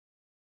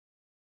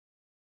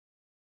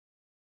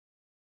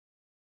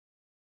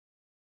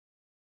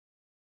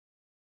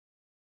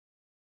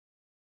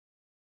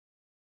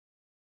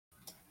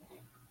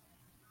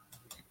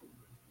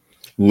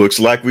Looks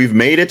like we've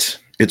made it.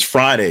 It's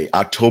Friday,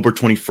 October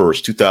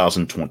 21st,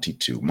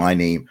 2022. My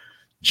name,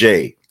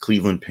 Jay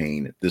Cleveland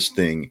Payne.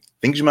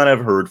 Things you might have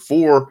heard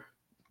for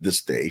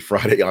this day,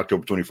 Friday,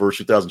 October 21st,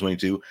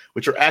 2022,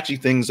 which are actually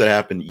things that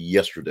happened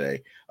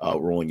yesterday,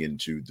 rolling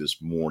into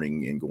this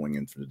morning and going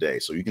in for the day.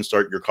 So you can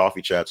start your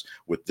coffee chats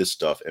with this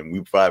stuff, and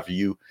we provide for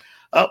you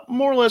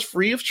more or less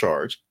free of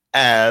charge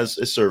as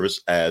a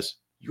service as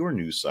your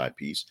news side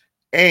piece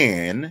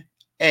and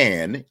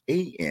an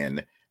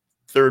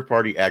third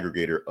party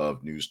aggregator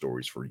of news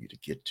stories for you to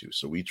get to.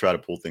 So we try to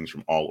pull things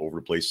from all over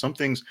the place, some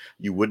things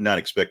you would not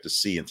expect to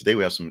see. And today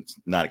we have some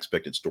not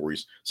expected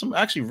stories, some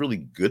actually really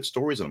good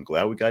stories that I'm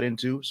glad we got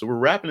into. So we're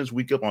wrapping this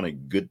week up on a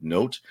good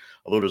note,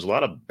 although there's a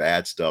lot of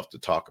bad stuff to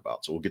talk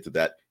about. So we'll get to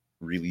that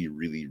really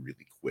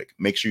quick.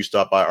 Make sure you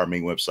stop by our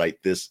main website.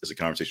 This is a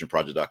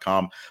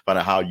conversationproject.com. Find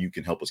out how you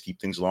can help us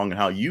keep things along and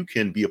how you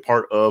can be a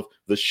part of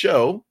the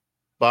show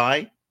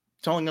by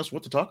telling us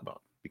what to talk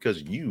about,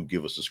 because you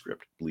give us the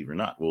script, believe it or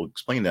not. We'll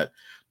explain that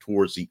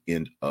towards the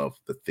end of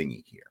the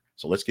thingy here.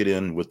 So let's get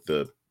in with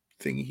the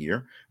thingy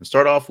here and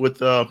start off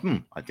with,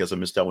 I guess I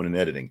missed that one in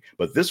editing,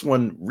 but this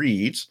one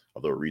reads,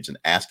 although it reads in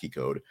ASCII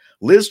code,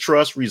 Liz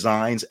Truss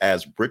resigns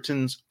as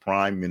Britain's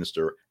prime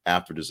minister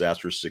after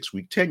disastrous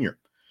 6-week tenure.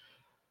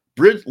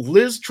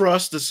 Liz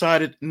Truss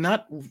decided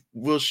not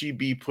will she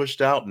be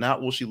pushed out,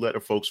 not will she let her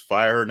folks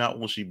fire her, not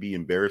will she be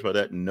embarrassed by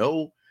that.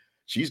 No,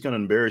 she's going to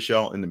embarrass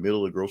y'all in the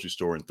middle of the grocery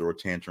store and throw a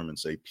tantrum and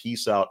say,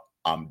 peace out,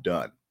 I'm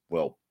done.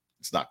 Well,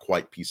 it's not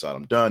quite peace out,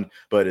 I'm done,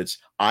 but it's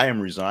I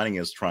am resigning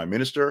as prime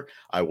minister.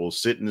 I will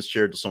sit in this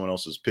chair till someone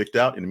else is picked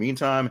out. In the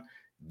meantime,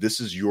 this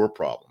is your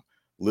problem.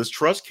 Liz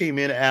Truss came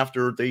in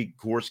after they, of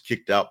course,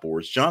 kicked out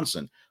Boris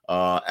Johnson,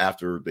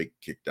 after they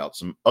kicked out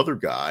some other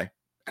guy.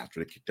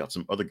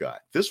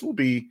 This will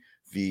be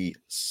the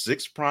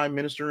sixth prime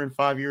minister in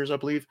 5 years, I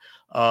believe.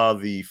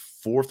 The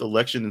fourth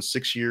election in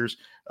 6 years.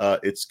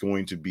 It's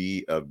going to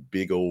be a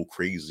big old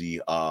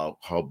crazy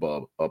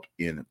hubbub up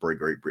in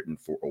Great Britain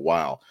for a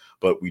while.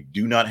 But we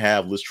do not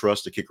have Liz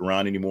Truss to kick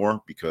around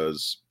anymore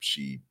because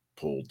she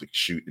pulled the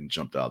chute and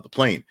jumped out of the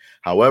plane.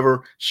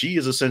 However, she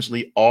is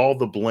essentially all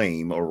the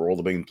blame, or all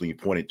the blame being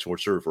pointed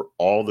towards her for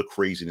all the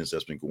craziness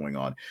that's been going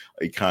on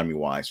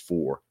economy-wise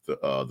for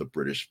the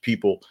British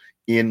people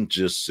in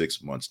just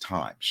 6 months'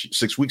 time,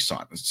 6 weeks'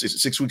 time.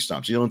 6 weeks'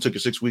 time. She only took her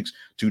 6 weeks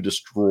to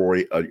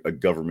destroy a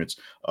government's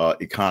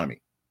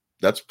economy.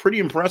 That's pretty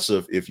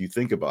impressive if you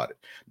think about it.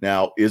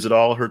 Now, is it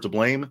all her to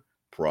blame?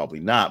 Probably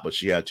not, but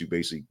she had to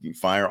basically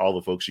fire all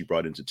the folks she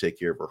brought in to take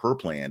care of her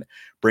plan,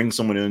 bring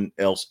someone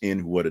else in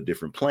who had a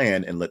different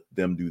plan, and let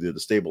them do the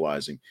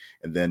stabilizing.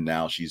 And then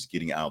now she's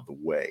getting out of the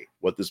way.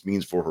 What this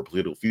means for her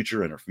political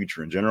future and her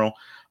future in general,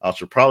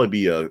 she'll probably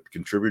be a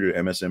contributor to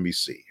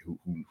MSNBC. Who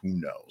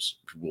knows?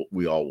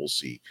 We all will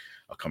see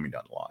coming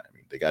down the line. I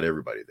mean, they got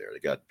everybody there. They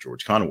got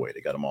George Conway. They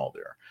got them all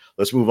there.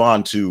 Let's move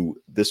on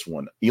to this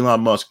one.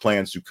 Elon Musk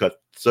plans to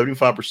cut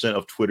 75%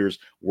 of Twitter's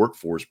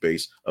workforce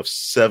base of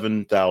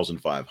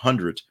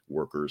 7,500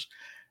 workers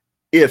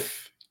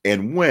if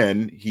and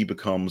when he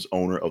becomes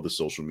owner of the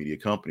social media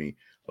company,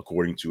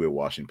 according to a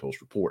Washington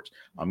Post report.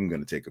 I'm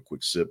going to take a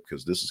quick sip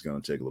because this is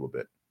going to take a little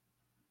bit.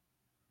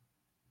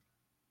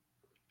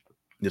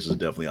 This is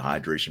definitely a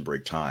hydration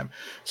break time.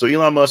 So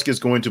Elon Musk is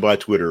going to buy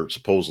Twitter,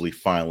 supposedly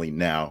finally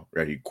now.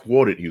 Right? He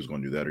quoted he was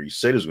going to do that, or he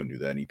said he was going to do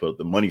that, and he put up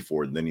the money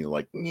for it. And then he's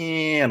like,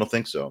 I don't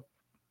think so.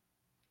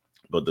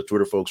 But the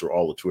Twitter folks are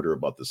all the Twitter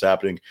about this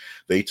happening.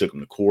 They took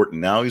him to court,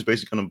 and now he's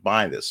basically going to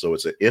buy this. So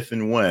it's an if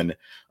and when.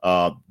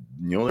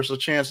 There's a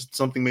chance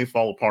something may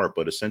fall apart.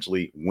 But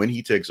essentially, when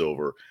he takes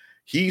over,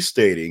 he's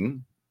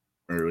stating,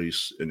 or at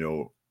least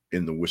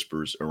in the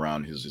whispers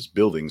around his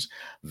buildings,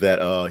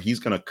 that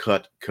he's going to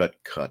cut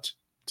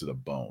to the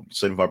bone.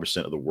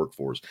 75% of the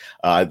workforce.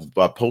 I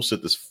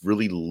posted this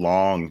really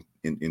long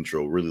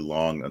intro, really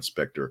long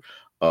inspector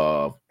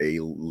of a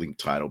link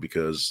title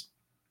because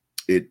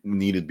it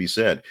needed to be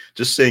said.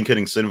 Just saying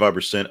cutting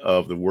 75%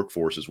 of the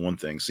workforce is one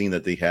thing. Seeing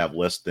that they have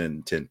less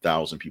than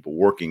 10,000 people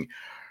working,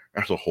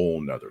 that's a whole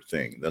nother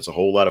thing. That's a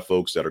whole lot of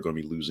folks that are going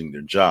to be losing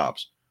their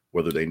jobs.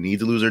 Whether they need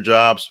to lose their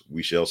jobs,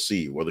 we shall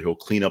see. Whether he'll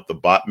clean up the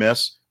bot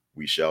mess,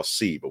 we shall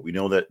see. But we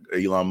know that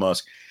Elon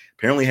Musk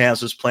apparently has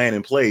this plan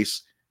in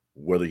place.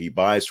 Whether he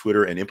buys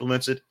Twitter and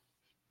implements it,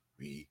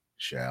 we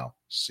shall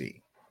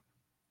see.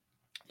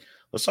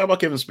 Let's talk about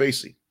Kevin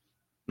Spacey.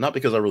 Not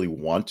because I really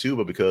want to,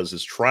 but because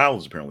his trial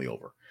is apparently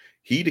over.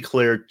 He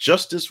declared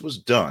justice was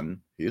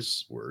done,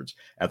 his words,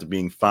 after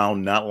being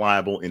found not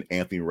liable in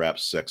Anthony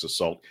Rapp's sex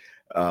assault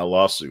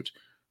lawsuit.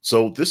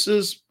 So this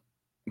is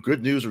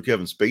good news for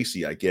Kevin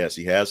Spacey, I guess.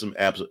 He has some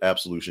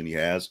absolution. He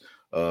has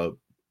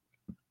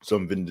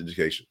some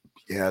vindication.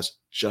 He has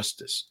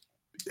justice,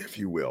 if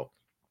you will.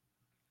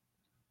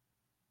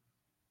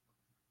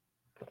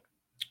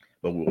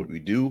 But what we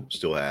do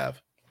still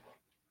have,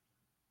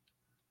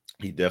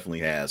 he definitely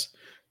has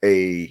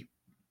a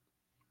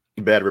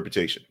bad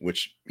reputation,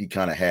 which he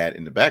kind of had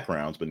in the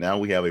backgrounds, but now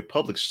we have a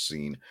public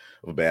scene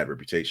of a bad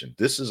reputation.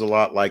 This is a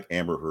lot like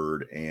Amber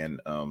Heard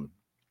and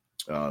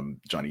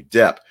Johnny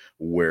Depp,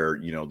 where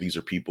these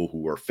are people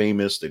who are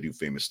famous, they do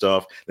famous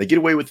stuff, they get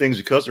away with things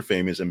because they're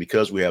famous, and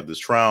because we have this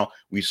trial,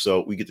 we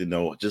get to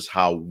know just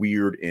how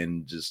weird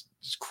and just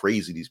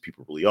crazy these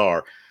people really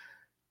are,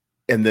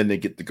 and then they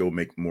get to go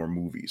make more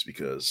movies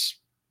because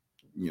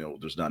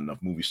there's not enough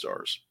movie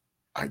stars,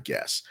 I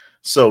guess.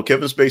 So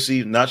Kevin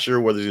Spacey, not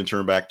sure whether he's going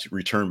to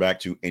return back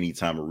to any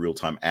time of real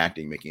time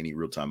acting, making any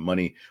real time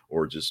money,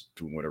 or just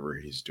doing whatever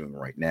he's doing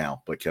right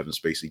now. But Kevin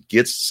Spacey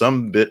gets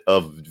some bit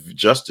of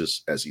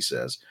justice, as he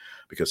says,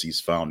 because he's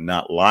found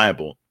not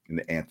liable in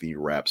the Anthony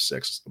Rapp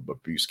sex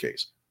abuse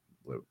case.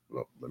 Well,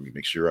 let me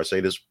make sure I say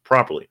this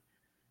properly.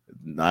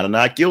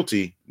 Not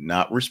guilty,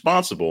 not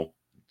responsible,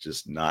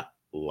 just not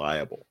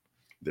liable.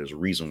 There's a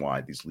reason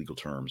why these legal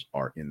terms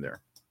are in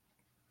there.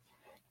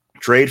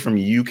 Trade from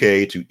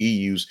UK to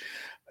EU's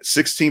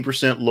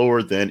 16%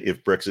 lower than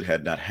if Brexit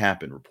had not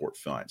happened, report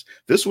finds.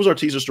 This was our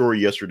teaser story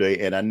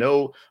yesterday, and I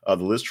know the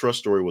Liz Truss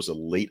story was a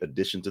late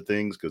addition to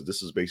things because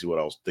this is basically what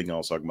I was thinking I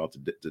was talking about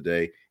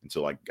today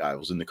until I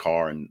was in the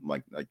car and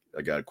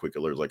I got a quick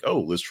alert like,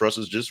 oh, Liz Truss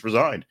has just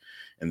resigned.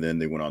 And then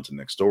they went on to the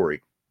next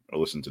story or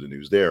listen to the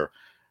news there.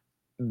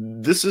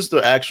 This is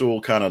the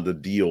actual kind of the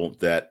deal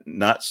that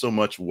not so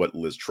much what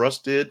Liz Truss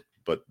did,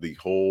 but the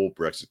whole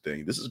Brexit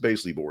thing. This is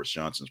basically Boris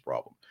Johnson's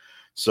problem.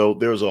 So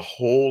there's a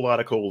whole lot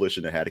of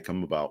coalition that had to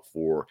come about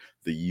for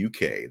the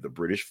UK, the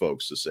British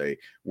folks, to say,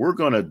 we're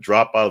going to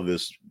drop out of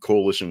this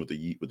coalition with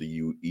the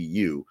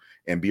EU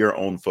and be our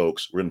own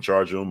folks. We're going to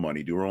charge our own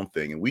money, do our own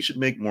thing. And we should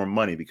make more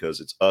money because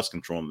it's us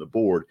controlling the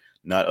board,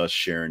 not us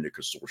sharing the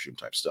consortium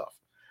type stuff.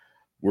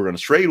 We're going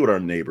to trade with our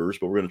neighbors,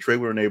 but we're going to trade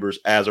with our neighbors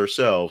as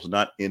ourselves,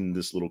 not in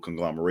this little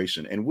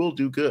conglomeration. And we'll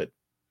do good.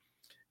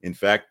 In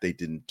fact, they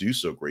didn't do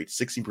so great,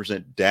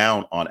 16%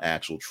 down on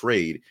actual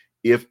trade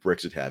if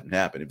Brexit hadn't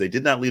happened. If they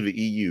did not leave the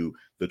EU,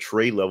 the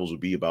trade levels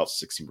would be about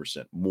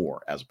 16%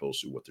 more as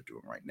opposed to what they're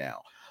doing right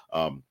now.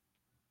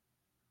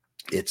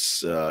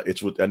 It's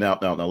with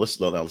now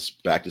let's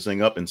back this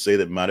thing up and say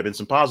that might have been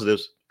some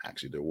positives.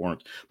 Actually, there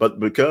weren't. But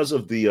because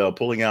of the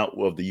pulling out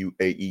of the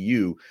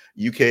EU,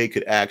 UK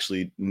could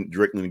actually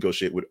directly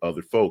negotiate with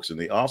other folks. And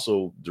they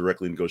also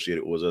directly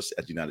negotiated with us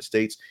at the United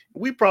States.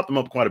 We propped them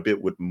up quite a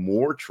bit with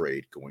more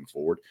trade going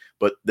forward.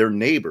 But their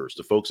neighbors,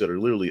 the folks that are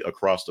literally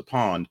across the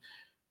pond,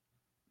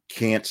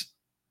 can't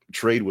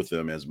trade with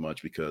them as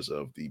much because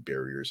of the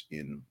barriers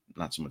in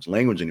not so much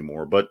language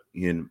anymore, but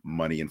in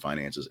money and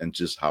finances and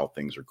just how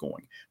things are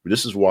going. But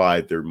this is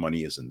why their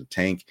money is in the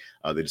tank.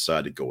 They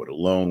decided to go it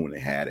alone when they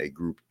had a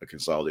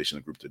consolidation,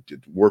 a group that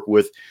did work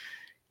with,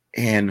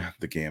 and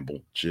the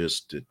gamble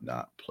just did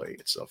not play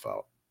itself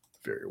out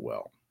very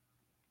well.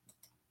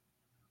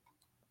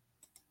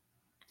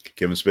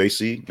 Kevin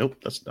Spacey, nope,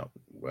 that's not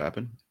what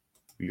happened.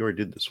 We already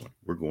did this one.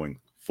 We're going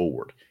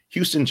forward.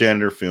 Houston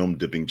janitor filmed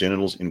dipping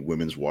genitals in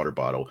women's water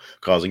bottle,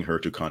 causing her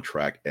to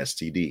contract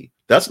STD.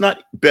 That's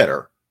not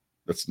better.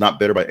 That's not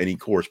better by any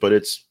course, but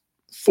it's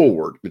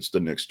forward. It's the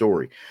next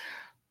story.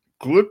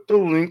 Click the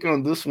link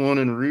on this one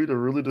and read a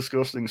really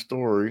disgusting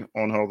story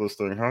on how this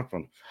thing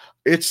happened.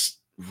 It's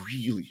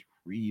really,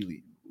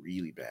 really,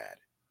 really bad.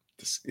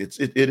 It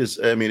is.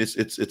 I mean,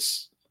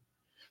 it's.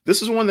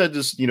 This is one that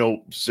just,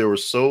 there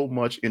was so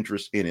much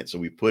interest in it. So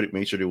we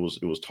made sure it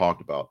was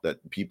talked about,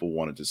 that people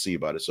wanted to see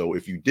about it. So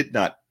if you did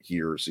not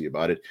hear or see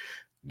about it,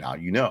 now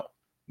you know.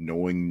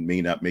 Knowing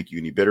may not make you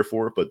any better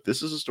for it, but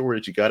this is a story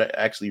that you got to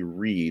actually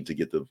read to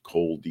get the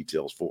whole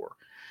details for.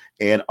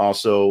 And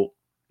also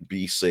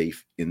be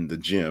safe in the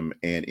gym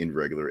and in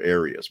regular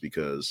areas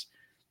because,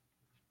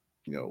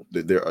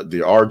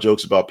 there are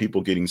jokes about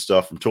people getting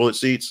stuff from toilet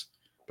seats,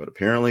 but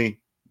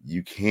apparently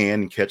you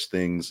can catch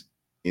things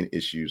in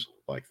issues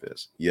like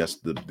this. Yes,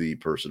 the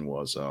person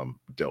was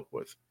dealt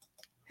with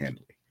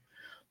handily.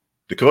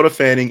 Dakota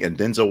Fanning and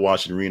Denzel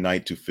Washington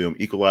reunite to film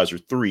Equalizer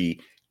 3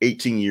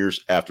 18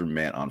 years after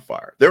Man on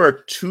Fire. There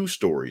are two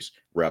stories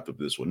wrapped up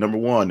this one. Number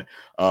one,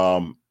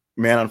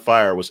 Man on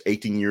Fire was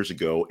 18 years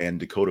ago, and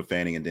Dakota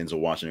Fanning and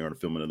Denzel Washington are going to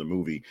film another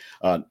movie.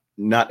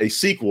 Not a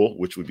sequel,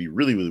 which would be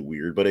really, really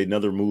weird, but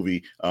another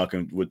movie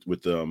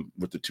with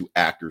the two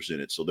actors in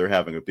it. So they're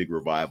having a big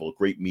revival,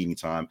 great meeting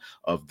time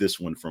of this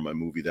one from a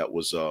movie that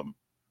was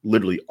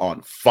literally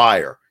on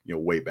fire,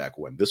 way back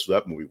when.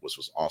 That movie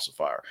was also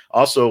fire.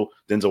 Also,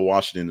 Denzel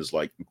Washington is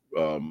like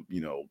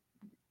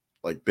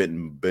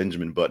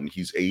Benjamin Button.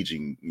 He's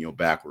aging,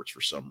 backwards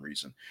for some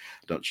reason.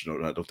 I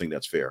don't think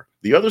that's fair.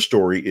 The other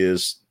story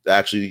is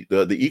actually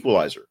the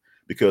Equalizer,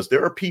 because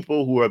there are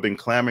people who have been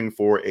clamoring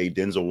for a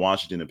Denzel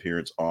Washington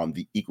appearance on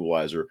The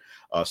Equalizer,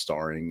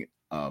 starring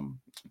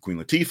Queen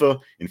Latifah.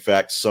 In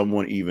fact,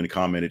 someone even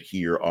commented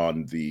here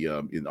on the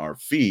in our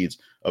feeds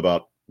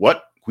about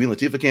what Queen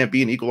Latifah can't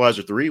be in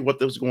Equalizer 3. What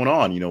was going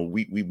on?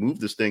 We moved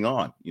this thing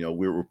on.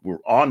 We're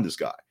on this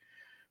guy.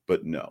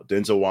 But no,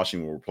 Denzel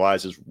Washington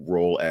replies his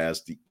role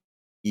as the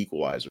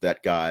Equalizer,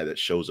 that guy that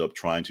shows up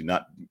trying to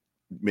not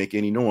make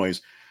any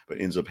noise, but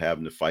ends up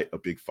having to fight a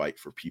big fight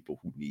for people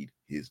who need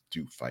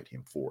to fight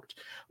him for it.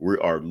 We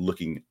are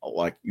looking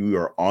like we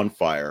are on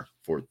fire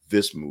for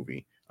this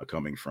movie.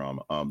 coming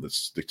from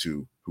the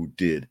two who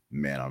did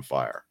Man on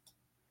Fire.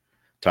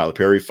 Tyler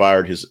Perry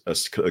fired his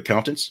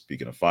accountants,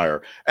 speaking of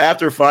fire,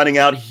 after finding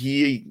out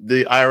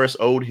the IRS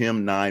owed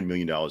him $9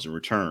 million in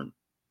return.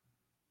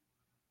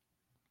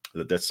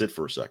 That's it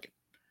for a second.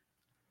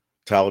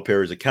 Tyler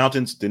Perry's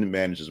accountants didn't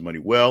manage his money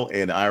well,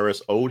 and the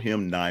IRS owed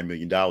him $9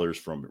 million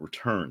from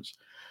returns.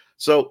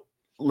 So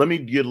let me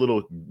get a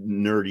little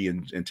nerdy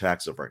in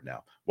tax stuff right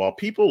now. While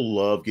people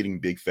love getting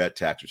big fat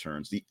tax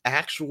returns, the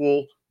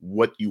actual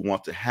what you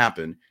want to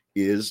happen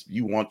is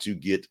you want to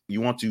get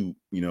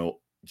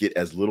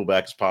as little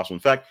back as possible.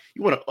 In fact,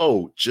 you want to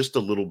owe just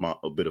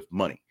a bit of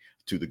money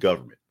to the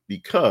government,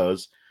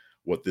 because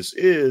what this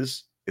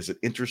is an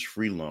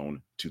interest-free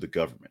loan to the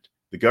government.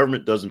 The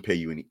government doesn't pay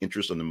you any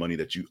interest on the money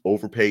that you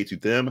overpay to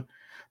them.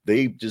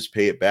 They just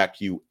pay it back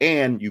to you,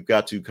 and you've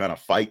got to kind of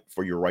fight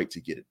for your right to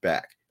get it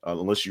back.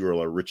 Unless you're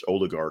a rich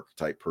oligarch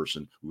type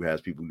person who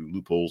has people who do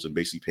loopholes and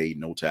basically pay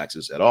no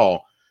taxes at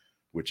all,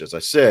 which, as I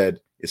said,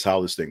 is how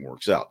this thing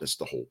works out. That's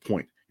the whole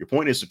point. Your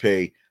point is to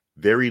pay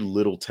very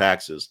little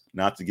taxes,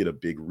 not to get a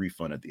big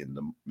refund at the end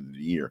of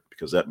the year,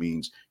 because that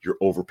means you're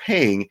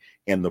overpaying,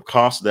 and the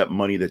cost of that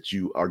money that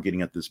you are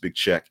getting at this big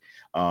check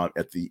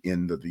at the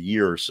end of the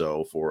year or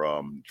so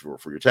for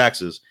your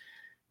taxes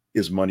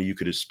is money you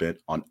could have spent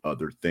on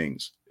other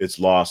things. It's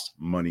lost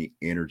money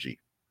energy.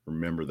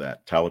 Remember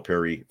that. Tyler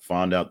Perry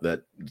found out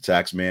that the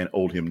tax man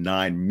owed him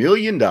 $9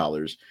 million,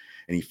 and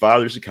he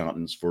fired his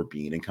accountants for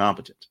being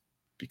incompetent,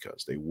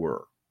 because they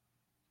were.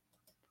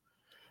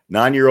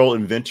 9-year-old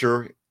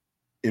inventor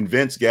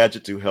invents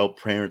gadget to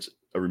help parents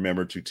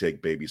remember to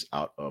take babies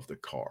out of the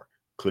car.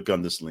 Click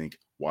on this link,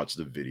 watch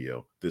the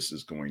video. This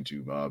is going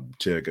to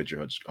tug at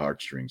your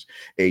heartstrings.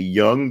 A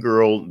young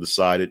girl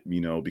decided,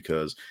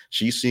 because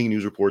she's seeing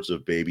news reports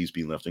of babies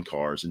being left in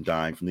cars and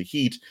dying from the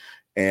heat.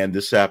 And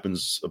this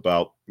happens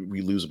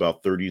we lose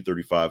about 30 to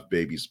 35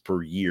 babies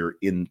per year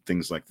in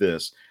things like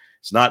this.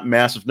 It's not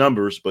massive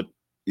numbers, but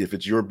if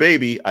it's your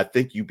baby, I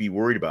think you'd be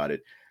worried about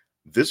it.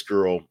 This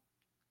girl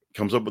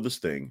comes up with this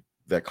thing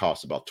that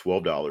costs about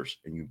 $12,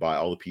 and you buy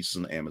all the pieces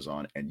on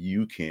Amazon, and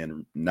you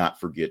can not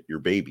forget your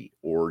baby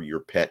or your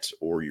pet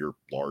or your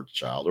large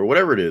child or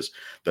whatever it is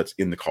that's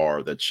in the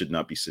car that should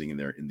not be sitting in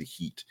there in the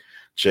heat.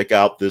 Check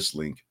out this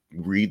link,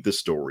 read the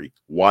story,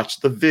 watch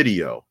the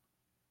video.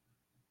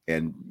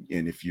 And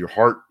if your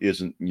heart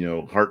isn't,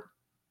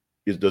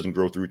 it doesn't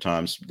grow 3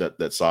 times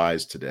that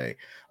size today,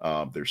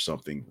 there's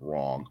something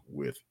wrong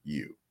with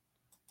you.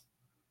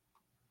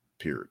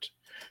 Period.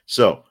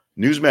 So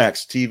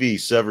Newsmax TV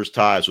severs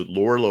ties with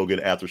Lara Logan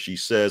after she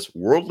says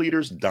world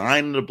leaders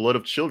dine in the blood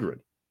of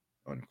children,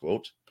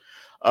 unquote.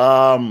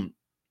 Lara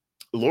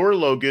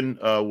Logan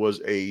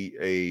was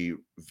a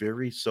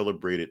very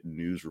celebrated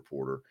news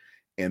reporter,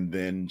 and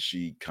then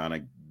she kind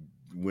of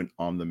went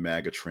on the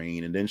MAGA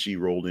train, and then she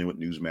rolled in with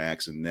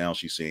Newsmax, and now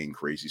she's saying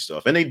crazy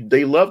stuff. And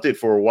they loved it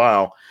for a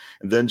while,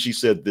 and then she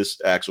said this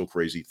actual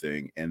crazy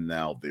thing, and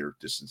now they're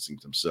distancing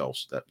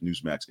themselves. That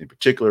Newsmax in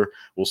particular.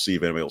 We'll see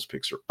if anybody else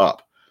picks her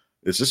up.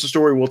 Is this a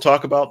story we'll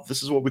talk about?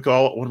 This is what we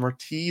call one of our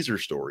teaser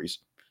stories.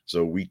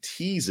 So we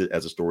tease it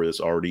as a story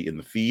that's already in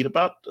the feed.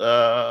 About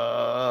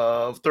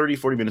 30,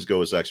 40 minutes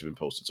ago, it's actually been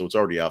posted. So it's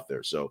already out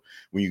there. So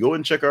when you go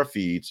and check our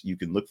feeds, you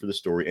can look for the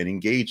story and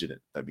engage in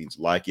it. That means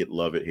like it,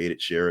 love it, hate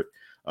it, share it.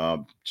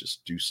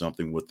 Just do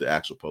something with the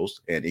actual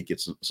post, and it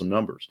gets some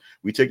numbers.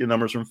 We take the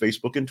numbers from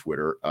Facebook and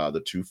Twitter,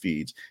 the 2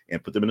 feeds,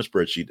 and put them in a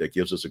spreadsheet that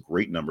gives us a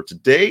great number.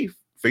 Today,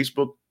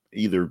 Facebook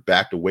either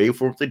backed away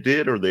from what they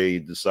did, or they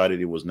decided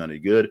it was not any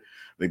good.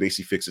 They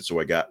basically fixed it, so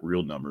I got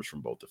real numbers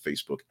from both the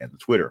Facebook and the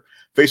Twitter.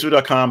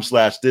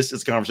 Facebook.com/This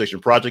Is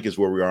Conversation Project is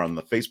where we are on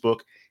the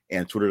Facebook,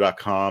 and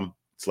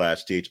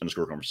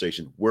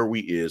Twitter.com/TH_conversation, where we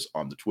is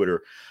on the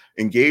Twitter.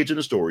 Engage in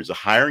the stories. The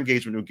higher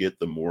engagement we get,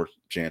 the more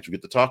chance we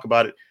get to talk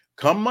about it.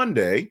 Come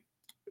Monday,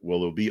 well,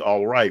 it'll be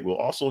all right. We'll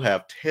also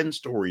have 10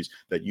 stories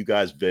that you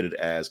guys vetted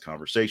as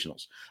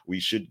conversationals. We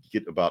should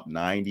get about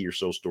 90 or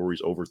so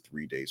stories over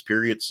 3 days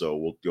period. So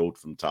we'll go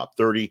from top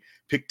 30,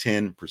 pick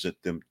 10,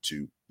 present them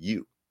to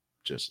you,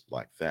 just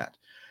like that.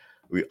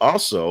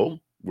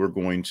 We're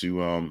going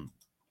to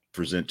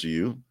present to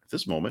you at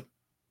this moment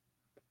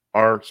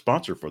our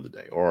sponsor for the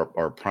day, or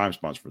our prime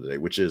sponsor for the day,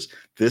 which is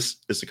This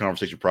Is The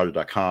Conversation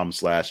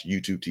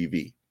Project.com/YouTube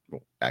TV.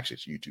 Well, actually,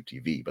 it's YouTube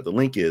TV, but the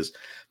link is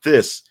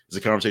This Is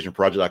The Conversation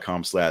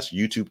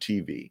Project.com/YouTube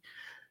TV.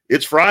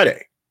 It's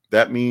Friday.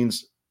 That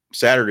means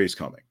Saturday's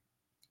coming,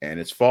 and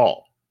it's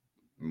fall,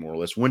 more or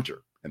less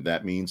winter, and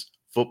that means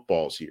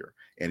football's here.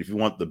 And if you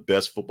want the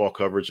best football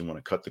coverage and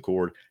want to cut the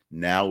cord,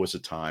 now is the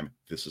time.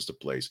 This is the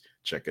place.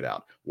 Check it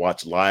out.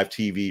 Watch live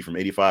TV from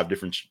 85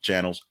 different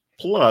channels,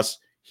 plus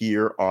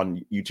here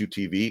on YouTube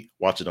TV.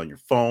 Watch it on your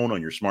phone,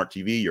 on your smart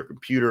TV, your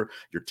computer,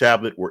 your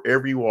tablet,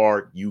 wherever you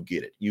are, you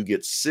get it. You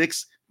get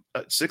six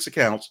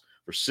accounts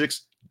for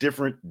 6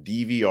 different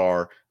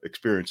DVR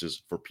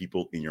experiences for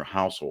people in your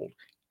household.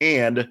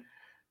 And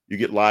you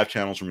get live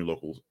channels from your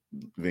local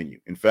venue.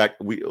 In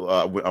fact,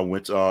 I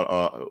went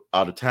out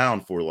of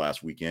town for the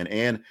last weekend,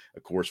 and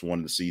of course,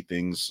 wanted to see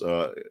things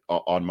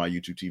on my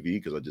YouTube TV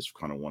because I just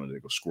kind of wanted to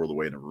go squirrel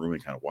away in a room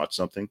and kind of watch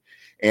something.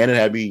 And it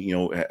had me,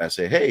 I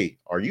say, "Hey,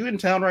 are you in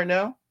town right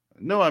now?"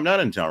 "No, I'm not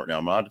in town right now.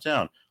 I'm out of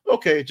town."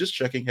 "Okay, just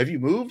checking. Have you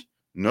moved?"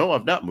 "No,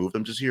 I've not moved.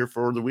 I'm just here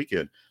for the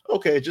weekend."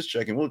 "Okay, just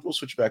checking. We'll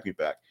switch back me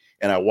back."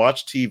 And I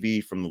watched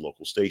TV from the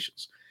local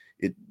stations.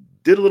 It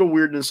did a little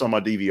weirdness on my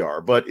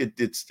DVR, but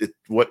it's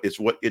what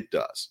it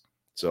does.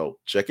 So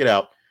check it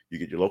out. You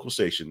get your local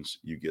stations,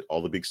 you get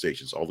all the big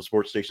stations, all the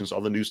sports stations,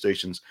 all the news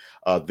stations.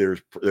 There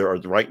are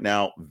right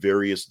now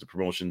various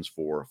promotions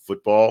for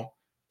football,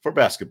 for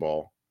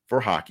basketball,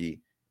 for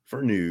hockey,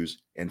 for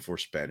news, and for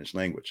Spanish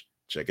language.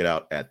 Check it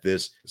out at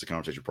this is a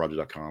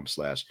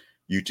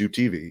conversationproject.com/YouTube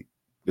TV.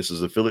 This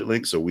is affiliate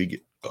link, so we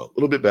get a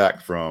little bit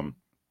back from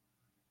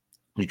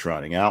me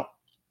trying out.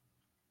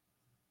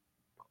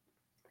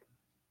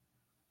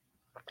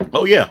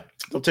 Oh yeah,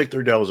 they'll take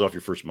 $30 off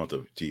your first month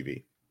of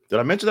TV. Did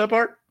I mention that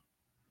part?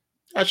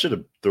 I should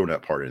have thrown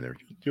that part in there.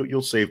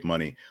 You'll save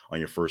money on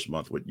your first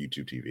month with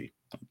YouTube TV.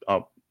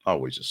 I'll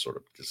always just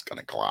kind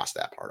of gloss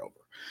that part over.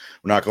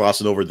 We're not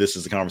glossing over. This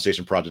is the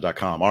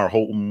conversationproject.com, our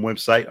home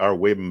website, our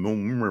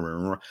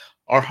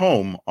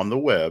home on the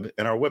web,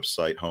 and our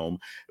website home,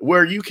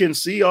 where you can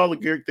see all the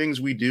great things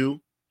we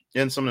do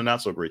and some of the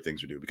not so great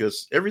things we do,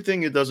 because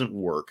everything, it doesn't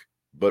work,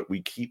 but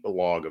we keep a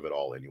log of it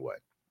all anyway.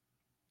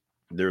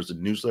 There's a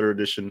newsletter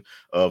edition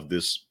of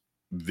this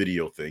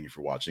video thing if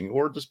you're watching,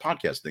 or this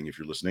podcast thing if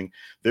you're listening.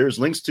 There's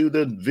links to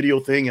the video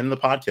thing and the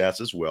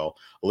podcast as well,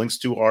 links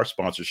to our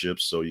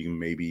sponsorships, so you can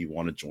maybe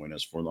want to join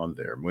us on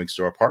there, links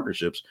to our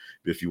partnerships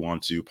if you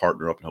want to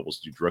partner up and help us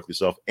do directly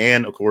stuff,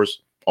 and of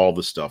course all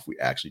the stuff we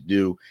actually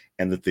do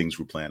and the things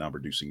we plan on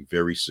producing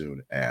very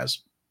soon as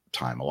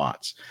time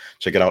allots.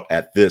 Check it out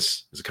at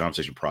this is a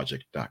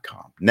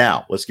conversationproject.com.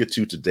 Now let's get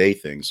to today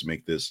things to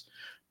make this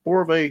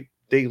more of a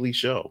daily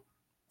show.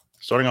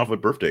 Starting off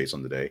with birthdays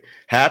on the day.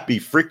 Happy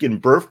freaking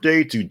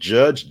birthday to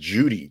Judge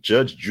Judy.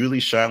 Judge Judy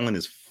Chilan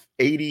is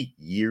 80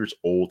 years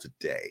old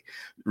today.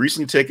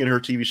 Recently taken her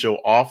TV show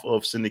off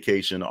of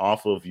syndication,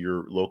 off of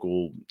your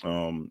local,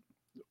 the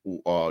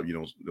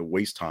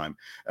waste time,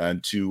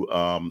 and to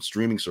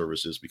streaming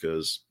services,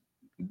 because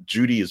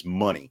Judy is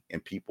money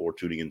and people are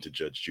tuning into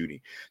Judge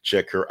Judy.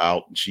 Check her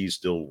out. She's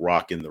still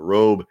rocking the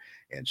robe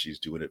and she's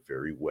doing it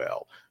very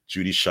well.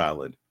 Judy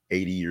Chilan,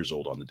 80 years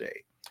old on the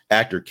day.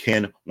 Actor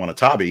Ken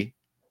Watanabe,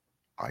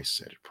 I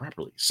said it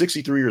properly,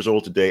 63 years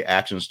old today,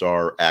 action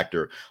star,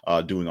 actor,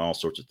 doing all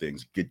sorts of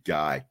things. Good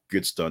guy,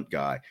 good stunt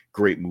guy,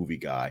 great movie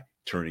guy,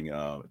 turning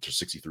to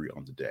 63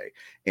 on the day.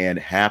 And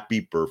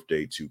happy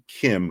birthday to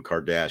Kim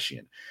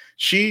Kardashian.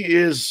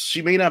 She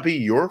may not be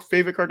your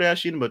favorite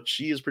Kardashian, but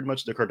she is pretty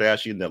much the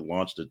Kardashian that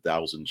launched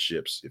 1,000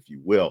 ships, if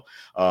you will,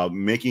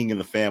 making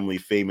the family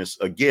famous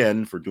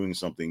again for doing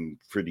something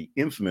pretty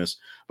infamous,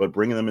 but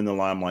bringing them in the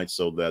limelight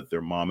so that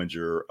their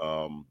momager,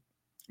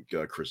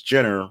 Kris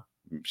Jenner,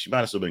 she might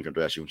have still been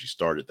Kardashian when she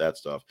started that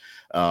stuff,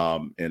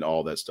 and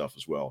all that stuff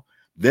as well.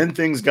 Then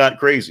things got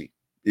crazy.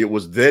 It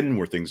was then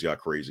where things got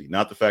crazy,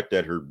 not the fact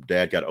that her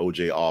dad got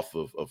OJ off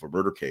of a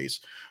murder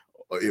case.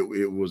 Or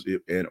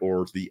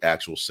the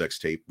actual sex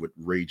tape with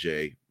Ray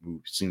J,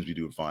 who seems to be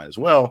doing fine as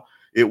well.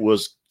 It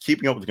was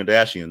Keeping Up with the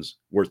Kardashians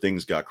where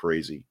things got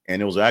crazy,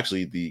 and it was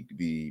actually the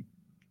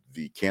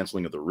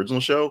canceling of the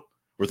original show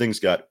where things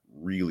got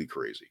really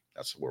crazy.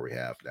 That's where we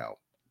have now,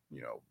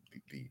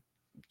 the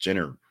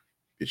Jenner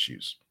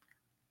issues.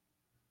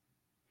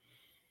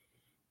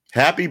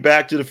 Happy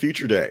Back to the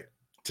Future Day.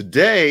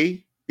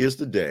 Today is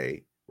the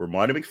day where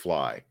Marty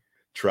McFly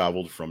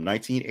traveled from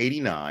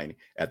 1989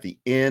 at the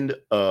end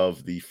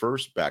of the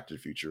first Back to the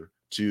Future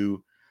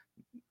to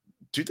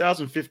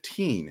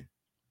 2015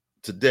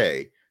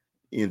 today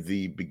in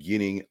the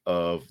beginning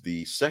of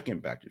the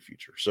second Back to the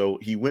Future. So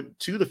he went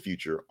to the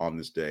future on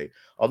this day,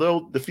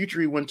 although the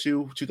future he went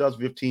to,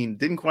 2015,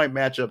 didn't quite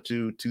match up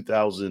to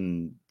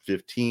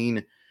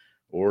 2015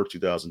 or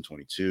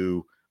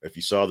 2022. If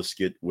you saw the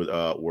skit with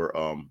where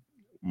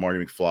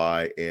Marty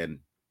McFly and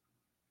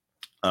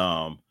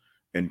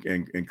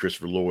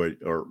Christopher Lloyd,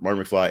 or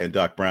Marty McFly and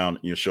Doc Brown,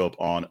 show up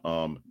on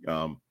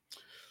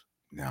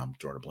now I'm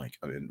drawing a blank.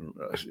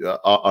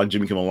 On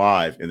Jimmy Kimmel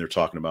Live, and they're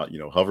talking about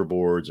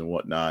hoverboards and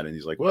whatnot, and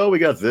he's like, "Well, we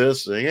got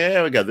this,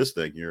 yeah, we got this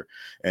thing here,"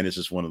 and it's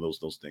just one of those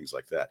things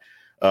like that.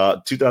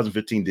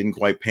 2015 didn't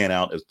quite pan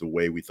out as the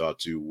way we thought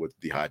to, with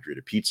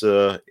dehydrated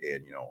pizza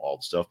and all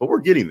the stuff, but we're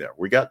getting there.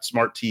 We got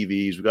smart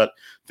TVs, we got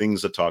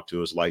things that talk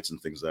to us, lights and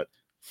things that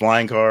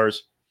flying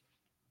cars.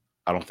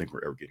 I don't think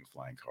we're ever getting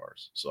flying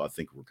cars, so I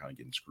think we're kind of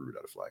getting screwed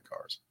out of flying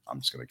cars.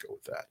 I'm just going to go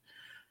with that.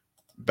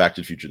 Back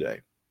to the Future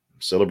Day.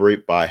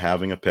 Celebrate by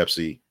having a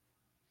Pepsi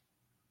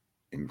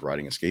and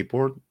riding a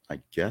skateboard, I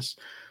guess.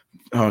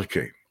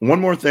 Okay. One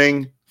more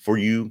thing for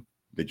you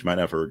that you might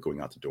have heard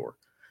going out the door.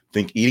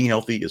 Think eating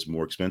healthy is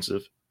more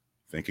expensive?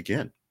 Think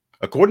again.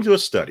 According to a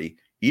study,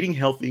 eating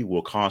healthy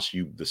will cost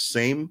you the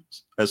same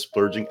as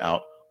splurging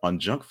out on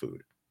junk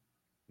food.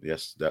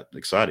 Yes, that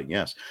exciting.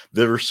 Yes.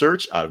 The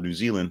research out of New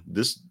Zealand,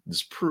 this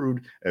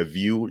proved a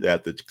view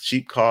that the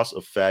cheap cost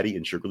of fatty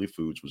and sugary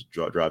foods was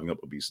driving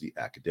up obesity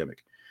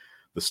academic.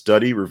 The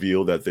study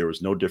revealed that there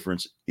was no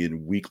difference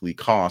in weekly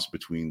costs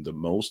between the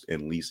most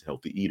and least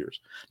healthy eaters.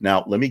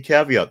 Now, let me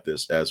caveat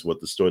this as what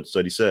the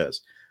study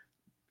says.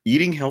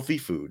 Eating healthy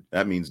food,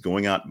 that means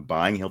going out and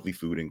buying healthy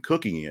food and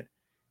cooking it,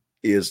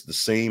 is the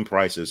same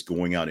price as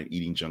going out and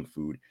eating junk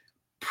food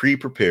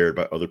pre-prepared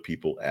by other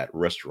people at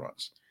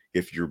restaurants.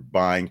 If you're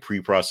buying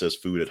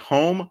pre-processed food at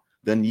home,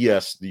 then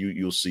yes,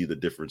 you'll see the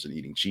difference in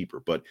eating cheaper.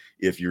 But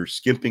if you're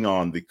skimping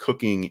on the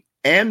cooking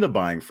and the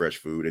buying fresh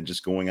food and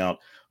just going out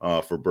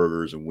for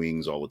burgers and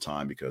wings all the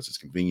time because it's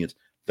convenient,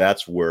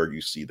 that's where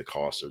you see the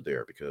costs are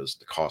there, because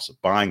the cost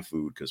of buying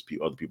food because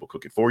other people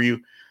cook it for you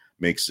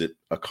makes it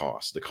a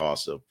cost. The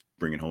cost of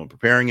bringing it home and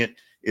preparing it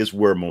is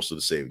where most of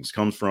the savings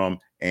comes from.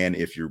 And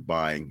if you're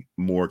buying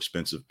more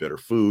expensive, better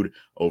food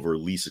over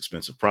least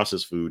expensive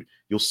processed food,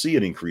 you'll see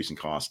an increase in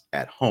cost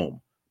at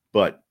home.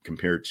 But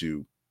compared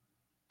to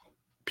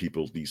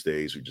people these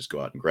days who just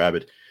go out and grab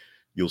it,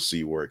 you'll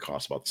see where it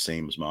costs about the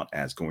same amount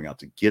as going out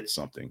to get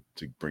something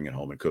to bring it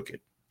home and cook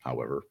it.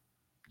 However,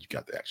 you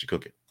got to actually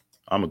cook it.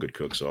 I'm a good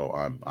cook, so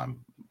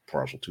I'm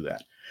partial to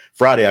that.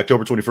 Friday,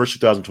 October 21st,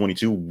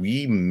 2022,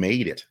 we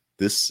made it.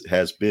 This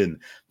has been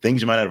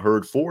things you might have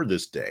heard for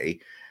this day.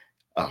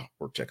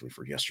 Or technically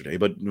for yesterday,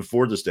 but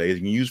for this day, you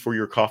can use for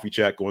your coffee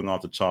chat, going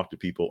off to talk to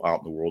people out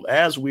in the world,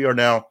 as we are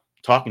now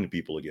talking to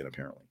people again,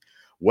 apparently.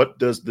 What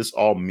does this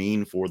all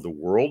mean for the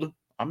world?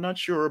 I'm not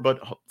sure, but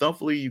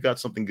hopefully you got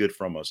something good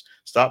from us.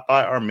 Stop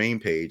by our main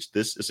page.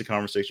 This is a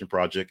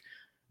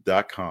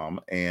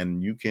conversationproject.com,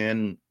 and you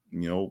can,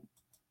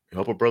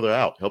 help a brother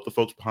out, help the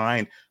folks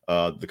behind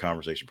the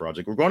Conversation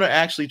Project. We're going to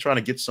actually try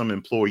to get some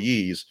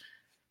employees.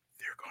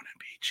 They're going to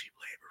be cheap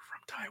labor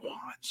from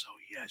Taiwan. So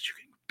yes, you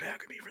can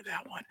back me for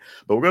that one.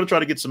 But we're going to try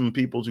to get some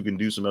people who can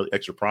do some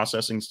extra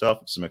processing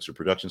stuff, some extra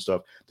production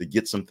stuff, to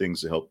get some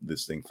things to help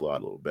this thing fly a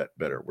little bit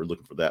better. We're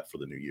looking for that for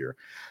the new year.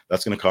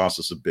 That's going to cost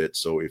us a bit.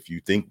 So if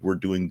you think we're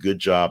doing good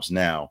jobs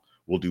now,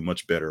 we'll do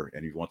much better.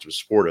 And if you want to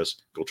support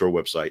us, go to our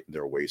website. And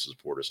there are ways to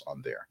support us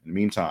on there. In the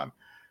meantime,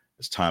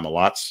 as time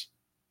allots,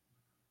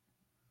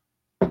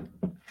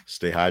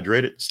 stay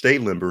hydrated, stay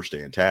limber,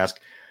 stay in task.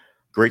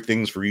 Great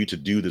things for you to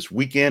do this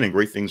weekend and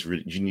great things for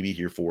you need to be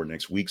here for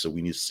next week. So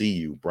we need to see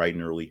you bright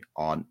and early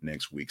on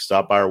next week.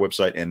 Stop by our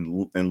website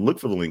and look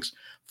for the links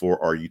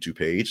for our YouTube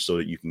page so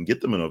that you can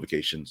get the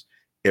notifications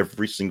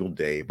every single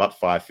day, about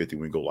 5:50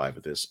 when we go live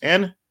with this.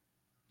 And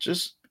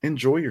just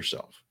enjoy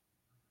yourself.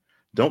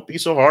 Don't be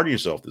so hard on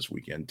yourself this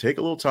weekend. Take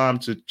a little time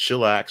to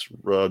chillax,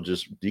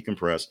 just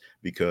decompress,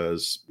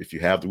 because if you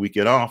have the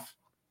weekend off,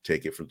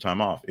 take it for the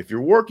time off. If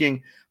you're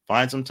working,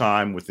 find some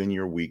time within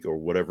your week or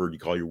whatever you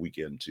call your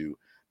weekend to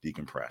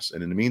decompress.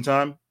 And in the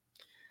meantime,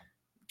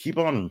 keep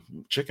on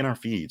checking our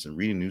feeds and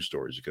reading news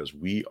stories, because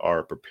we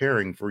are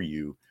preparing for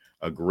you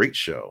a great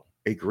show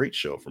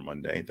for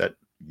Monday that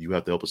you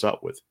have to help us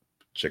out with.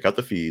 Check out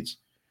the feeds,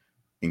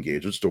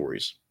 engage with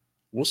stories.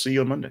 We'll see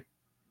you on Monday.